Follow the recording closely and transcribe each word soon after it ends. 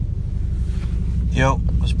Yo,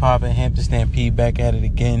 what's poppin'? Hampton Stampede back at it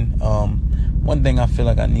again. One thing I feel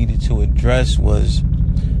like I needed to address was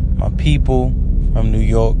my people from New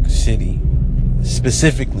York City,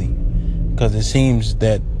 specifically, because it seems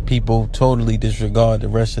that people totally disregard the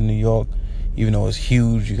rest of New York, even though it's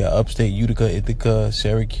huge. You got upstate Utica, Ithaca,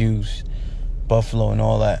 Syracuse, Buffalo, and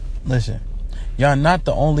all that. Listen, y'all not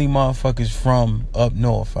the only motherfuckers from up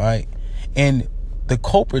north, all right? And the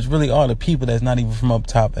culprits really are the people that's not even from up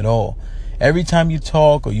top at all. Every time you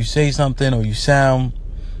talk or you say something or you sound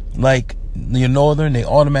like you're northern, they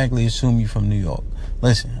automatically assume you're from New York.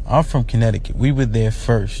 Listen, I'm from Connecticut. We were there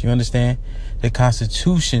first. You understand? The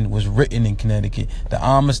Constitution was written in Connecticut. The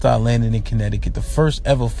Amistad landed in Connecticut. The first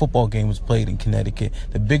ever football game was played in Connecticut.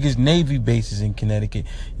 The biggest Navy base is in Connecticut.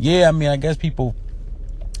 Yeah, I mean, I guess people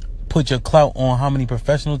put your clout on how many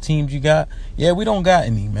professional teams you got. Yeah, we don't got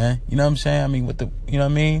any, man. You know what I'm saying? I mean, you know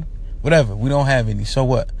what I mean? Whatever. We don't have any. So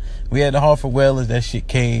what? We had the Hartford Whalers. That shit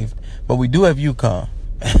caved. But we do have UConn.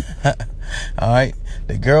 All right.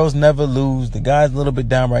 The girls never lose. The guys a little bit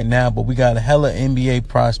down right now, but we got a hella NBA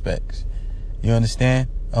prospects. You understand?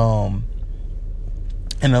 And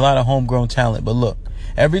a lot of homegrown talent. But look,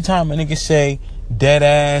 every time a nigga say dead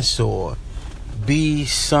ass or B,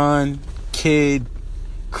 son, kid,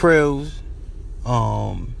 Krills,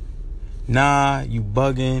 nah, you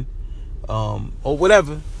bugging, or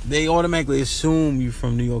whatever, they automatically assume you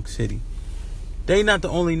from New York City. They not the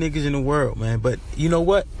only niggas in the world, man. But you know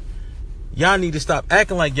what? Y'all need to stop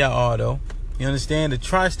acting like y'all are, though. You understand? The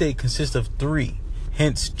tri-state consists of 3,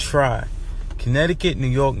 hence tri. Connecticut, New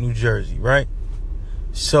York, New Jersey, right?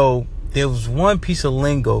 So there was one piece of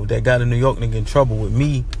lingo that got a New York nigga in trouble with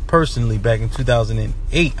me personally back in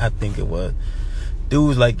 2008, I think it was. Dude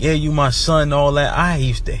was like, yeah, you my son, all that. I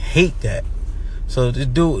used to hate that. So this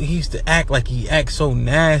dude, he used to act like he acts so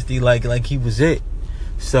nasty, like he was it.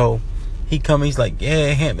 So he's like, yeah,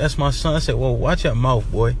 Hamp, that's my son. I said, well, watch your mouth,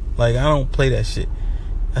 boy. Like, I don't play that shit.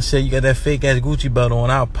 I said, you got that fake ass Gucci belt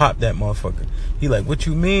on, I'll pop that motherfucker. He like, what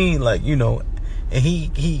you mean? Like, you know, and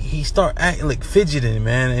he start acting like fidgeting,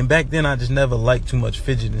 man. And back then I just never liked too much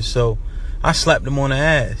fidgeting. So I slapped him on the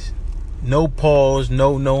ass. No pause,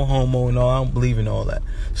 no homo and all. I don't believe in all that.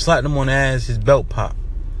 Slapped him on the ass, his belt popped.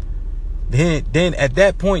 Then at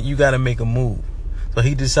that point, you got to make a move. So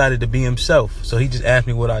he decided to be himself. So he just asked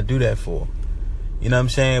me what I do that for. You know what I'm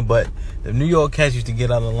saying? But the New York cats used to get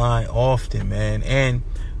out of line often, man. And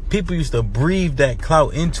people used to breathe that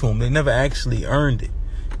clout into them. They never actually earned it.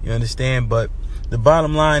 You understand? But the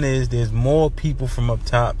bottom line is there's more people from up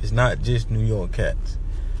top. It's not just New York cats.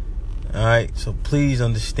 All right? So please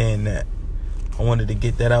understand that. I wanted to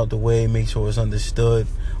get that out the way, make sure it's understood.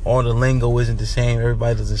 All the lingo isn't the same.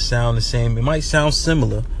 Everybody doesn't sound the same. It might sound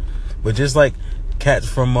similar, but just like cats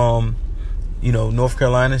from, North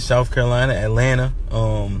Carolina, South Carolina, Atlanta,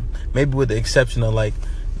 maybe with the exception of like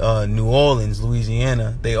New Orleans,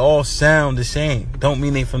 Louisiana, they all sound the same. Don't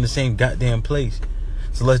mean they from the same goddamn place.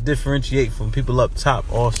 So let's differentiate from people up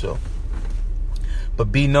top also.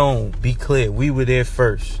 But be known, be clear, we were there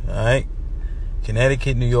first, all right?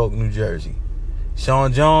 Connecticut, New York, New Jersey.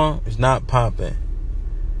 Sean John is not popping.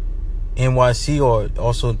 NYC, or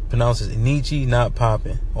also pronounced as Inichi, not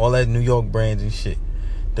popping. All that New York brands and shit.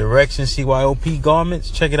 Direction CYOP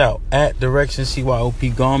Garments, check it out. At Direction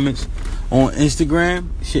CYOP Garments on Instagram,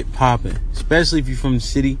 shit popping. Especially if you're from the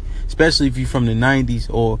city, especially if you're from the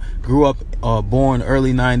 90s or grew up, born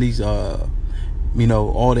early 90s, all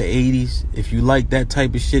the 80s. If you like that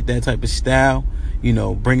type of shit, that type of style,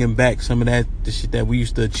 bringing back some of that, the shit that we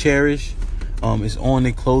used to cherish. It's on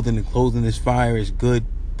their clothing. The clothing is fire. It's good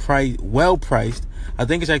price, well priced. I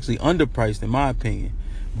think it's actually underpriced in my opinion.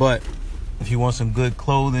 But if you want some good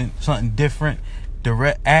clothing, something different,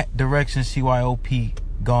 at Direction CYOP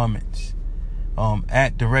Garments.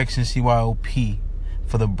 At Direction CYOP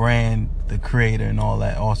for the brand, the creator, and all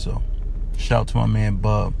that. Also, shout out to my man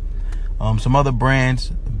Bub. Some other brands,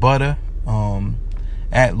 Butter.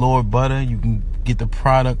 At Lord Butter, you can get the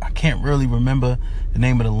product. I can't really remember the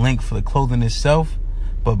name of the link for the clothing itself,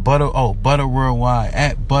 but Butter Worldwide,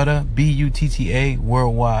 at Butter BUTTA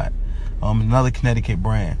Worldwide. Another Connecticut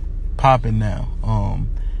brand, popping now.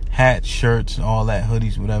 Hats, shirts, all that,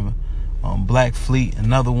 hoodies, whatever. Black Fleet,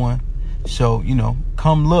 another one. So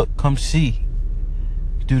come look, come see.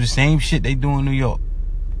 Do the same shit they do in New York.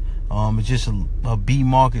 It's just a B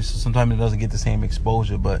market, so sometimes it doesn't get the same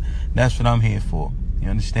exposure, but that's what I'm here for. You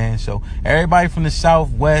understand? So everybody from the South,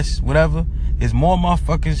 West, whatever, there's more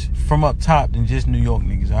motherfuckers from up top than just New York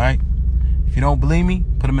niggas, all right? If you don't believe me,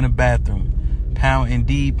 put them in the bathroom. Pound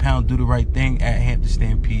Indeed, pound Do the Right Thing, at Hampton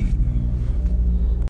Stampede.